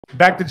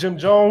back to Jim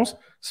Jones.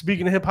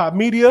 Speaking of hip hop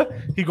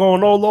media, he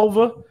going all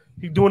over.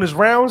 He doing his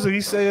rounds and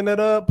he's saying that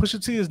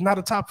Pusha T is not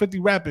a top 50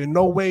 rapper in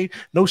no way,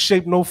 no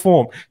shape, no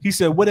form. He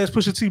said, what has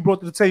Pusha T brought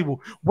to the table?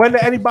 When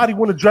did anybody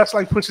want to dress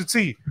like Pusha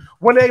T?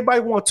 When did anybody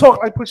want to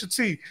talk like Pusha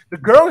T? The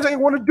girls ain't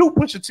want to do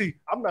Pusha T.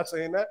 I'm not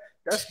saying that.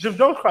 That's Jim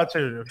Jones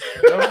criteria.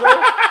 You know what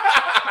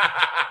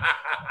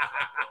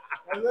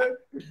I'm saying?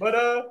 But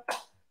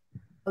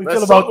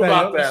let's talk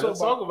about that. Let's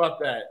talk about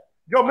that.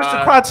 Yo,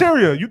 Mr.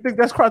 Criteria, you think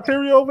that's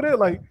criteria over there?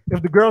 Like,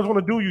 if the girls want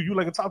to do you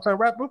like a top 10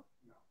 rapper?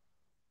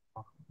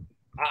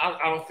 I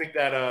don't think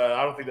that.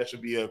 I don't think that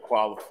should be a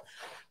qualifier.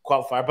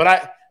 But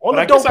I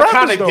guess I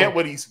kind of get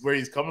where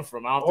he's coming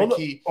from. I don't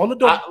think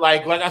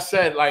like I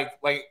said, like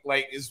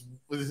is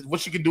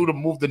what you can do to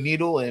move the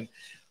needle, and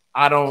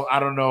I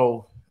don't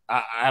know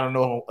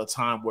a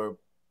time where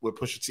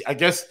Pusha T. I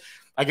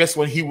guess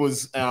when he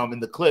was in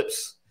the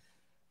clips.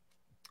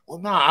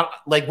 Well,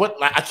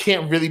 I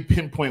can't really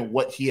pinpoint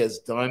what he has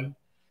done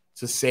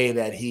to say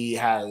that he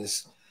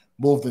has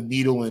moved the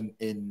needle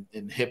in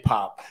hip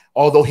hop.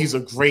 Although he's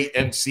a great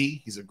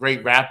MC, he's a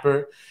great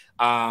rapper.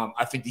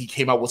 I think he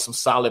came out with some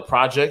solid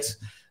projects,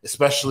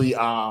 especially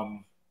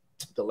the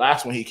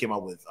last one he came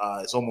out with.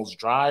 It's Almost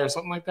Dry or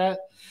something like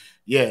that.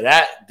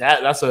 Yeah,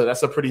 that's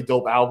a pretty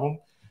dope album.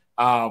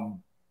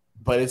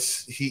 But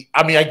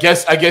I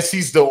guess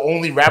he's the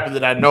only rapper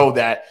that I know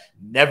that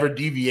never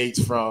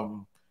deviates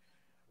from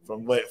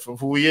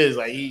who he is.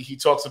 Like he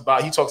talks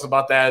about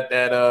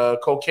that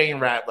cocaine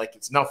rap like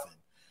it's nothing.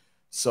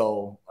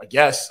 So I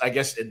guess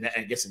in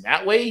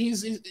that way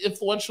he's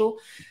influential.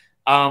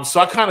 So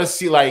I kind of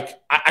see like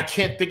I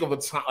can't think of a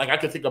time like I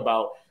could think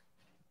about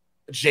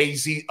a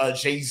Jay-Z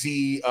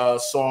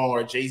song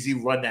or a Jay-Z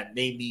run that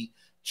made me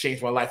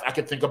change my life. I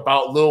could think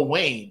about Lil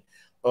Wayne,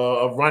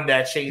 a run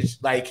that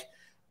changed. Like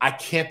I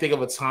can't think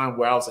of a time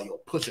where I was like, yo,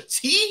 Pusha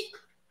T.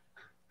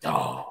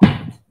 Oh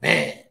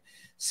man.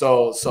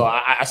 So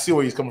I see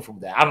where he's coming from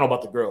with that. I don't know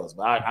about the girls,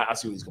 but I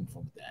see where he's coming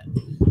from with that.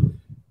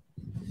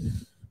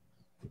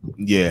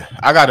 Yeah,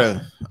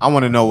 I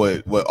want to know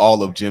what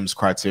all of Jim's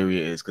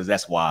criteria is because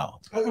that's wild.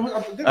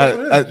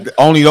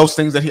 Only those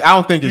things that I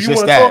don't think it's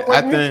just that.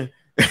 I think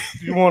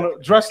you want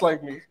to dress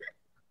like me,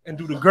 and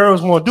do the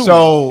girls want to do?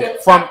 So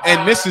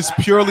and this is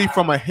purely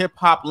from a hip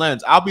hop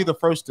lens. I'll be the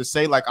first to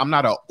say like I'm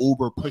not an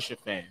uber Pusha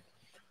fan,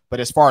 but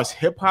as far as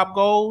hip hop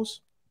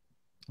goes,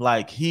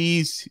 like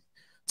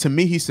to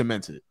me he's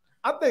cemented.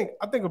 I think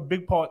a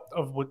big part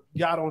of what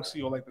y'all don't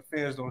see or like the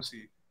fans don't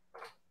see,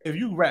 if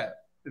you rap.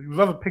 If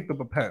you've ever picked up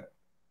a pen,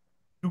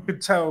 you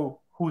could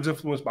tell who's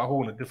influenced by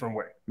who in a different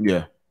way.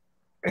 Yeah.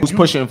 And who's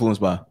Pusha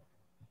influenced by?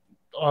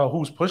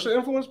 Who's Pusha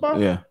influenced by?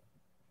 Yeah.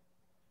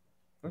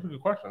 That's a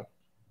good question.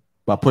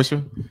 By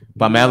Pusha?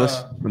 By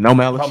Malice? No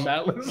Malice? By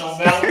Malice? No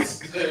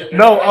Malice?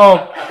 No,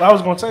 what I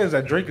was going to say is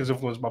that Drake is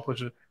influenced by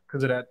Pusha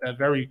because of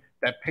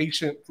that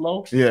patient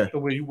flow. Yeah. The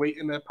way you wait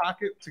in that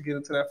pocket to get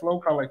into that flow,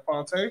 kind of like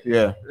Fonte.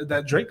 Yeah.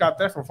 That Drake got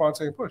that from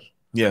Fonte and Push.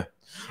 Yeah.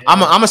 I'm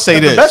gonna say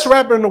this. The best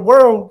rapper in the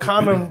world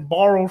kind of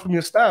borrowed from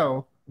your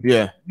style.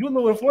 Yeah. You a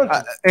little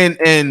influential.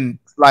 And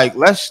like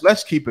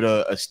let's keep it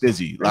a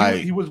stizzy.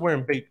 Like he was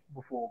wearing bait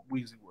before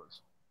Weezy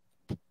was.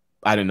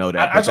 I didn't know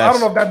that. I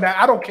don't know if that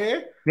matters. I don't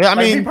care. Yeah, I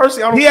mean,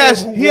 personally, I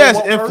don't he has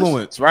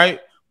influence, right?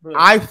 But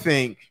I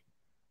think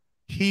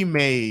he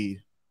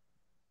made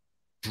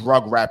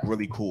drug rap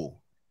really cool.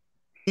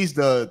 He's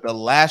the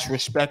last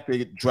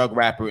respected drug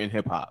rapper in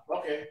hip hop.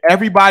 Okay.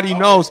 Everybody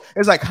knows.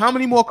 It's like, how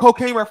many more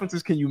cocaine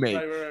references can you make?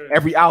 Right.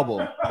 Every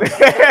album.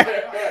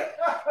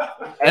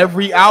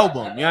 Every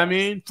album. You know what I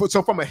mean?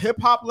 So from a hip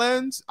hop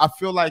lens, I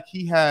feel like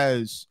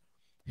he's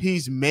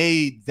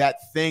made that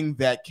thing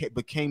that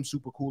became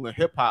super cool in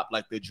hip hop,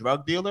 like the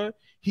drug dealer.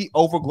 He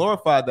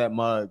overglorified that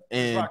mug.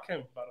 And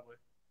Rakim, by the way.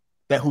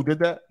 That who did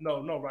that?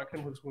 No,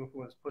 Rakim was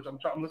influenced Push.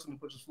 I'm listening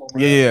to Push's flow.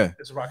 Right yeah.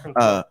 It's Rakim.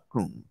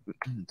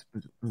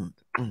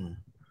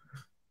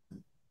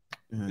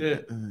 Yeah.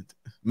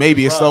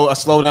 Maybe a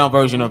slow down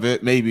version of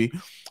it, maybe.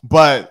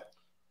 But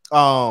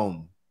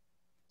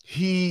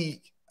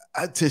he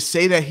to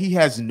say that he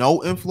has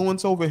no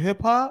influence over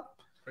hip hop,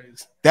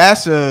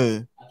 that's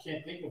I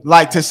can't think of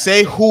like to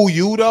say who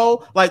you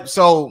though, like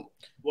so.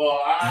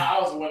 Well, I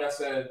was the one that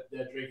said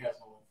that Drake has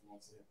no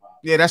influence in hip hop.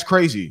 Yeah, that's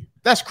crazy.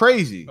 That's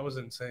crazy. That was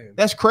insane.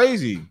 That's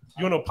crazy.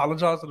 You want to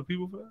apologize to the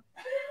people for that?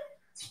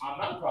 I'm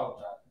not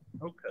apologizing.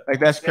 Okay. Like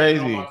that's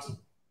crazy.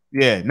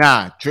 Yeah,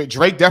 nah.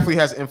 Drake definitely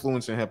has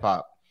influence in hip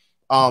hop.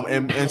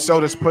 And so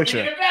does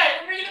Pusha.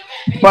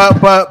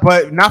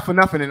 But not for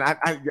nothing. And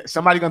I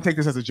somebody gonna take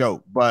this as a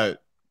joke.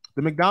 But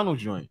the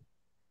McDonald's joint.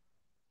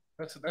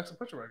 That's a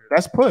Pusha record.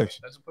 That's Push.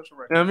 That's a Pusha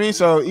record. You know what I mean?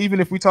 So even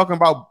if we're talking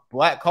about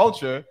black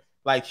culture,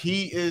 like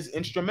he is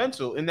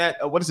instrumental in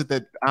that. What is it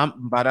that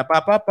I'm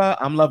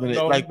loving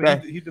it like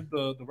that. He did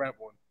the rap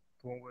one,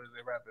 the one where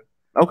they rapping.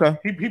 Okay.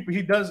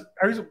 He does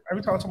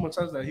every time someone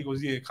says that he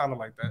goes, yeah, kind of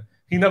like that.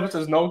 He never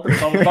says no to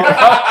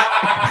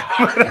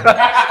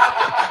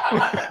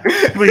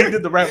But he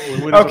did the rap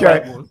one.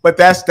 Okay, but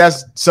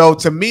that's so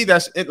to me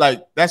that's it.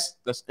 Like that's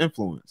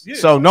influence. Yeah.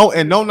 So no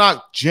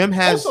knock. Jim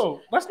has.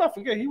 Also, let's not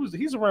forget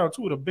he's around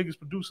two of the biggest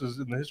producers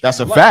in the history. That's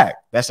a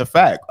fact. That's a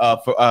fact.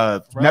 For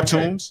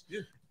Neptunes.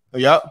 Yeah.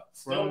 Yep.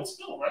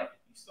 Still, right?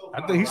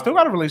 I think he still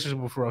got a relationship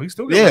with Pharrell. He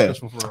still got a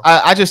relationship with Pharrell.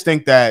 I just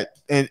think that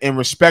in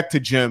respect to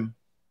Jim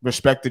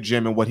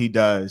and what he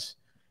does,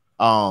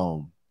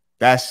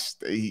 that's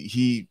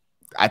he.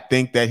 I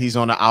think that he's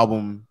on the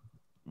album,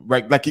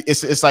 right? Like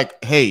it's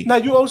like, hey. Now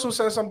you also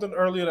said something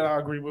earlier that I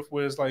agree with,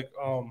 where it's like,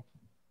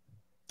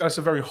 that's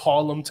a very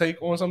Harlem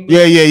take on something.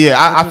 Yeah.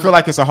 I feel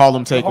like it's a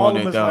Harlem take on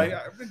it, though. Like,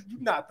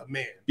 you're not the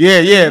man.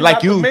 Yeah.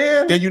 Like you,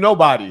 then you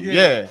nobody.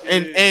 Yeah.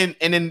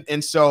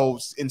 And so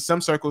in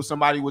some circles,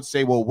 somebody would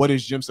say, well, what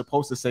is Jim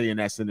supposed to say in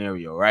that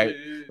scenario, right?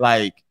 Yeah.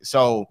 Like,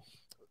 so,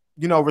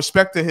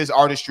 respect to his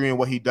artistry and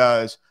what he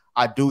does.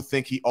 I do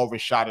think he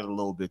overshot it a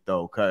little bit,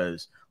 though,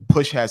 because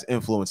Push has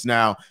influence.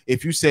 Now,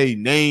 if you say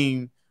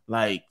name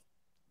like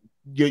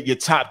your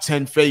top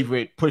 10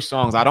 favorite Push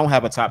songs, I don't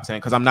have a top 10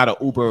 because I'm not an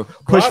uber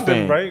Push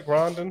fan. Right?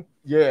 Grindin'.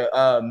 Yeah.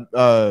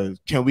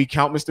 Can we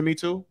count Mr. Me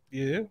Too?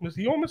 Yeah. Was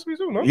he on Mr. Me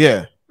Too? No.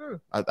 Yeah.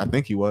 I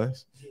think he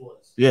was.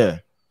 Yeah.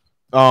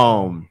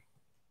 So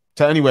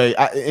anyway,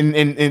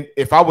 and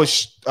if I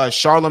was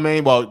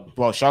Charlemagne,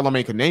 well,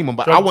 Charlemagne could name him,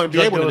 but I wouldn't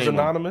be able to name him.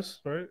 Anonymous,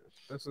 right?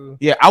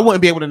 Yeah, I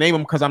wouldn't be able to name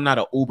him because I'm not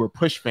an uber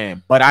Push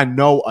fan, but I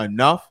know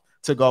enough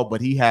to go. But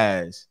he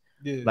has,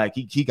 like,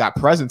 he got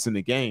presence in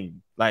the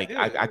game. Like,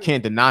 I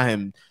can't deny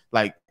him.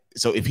 Like,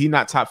 so if he's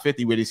not top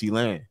 50, where does he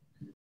land?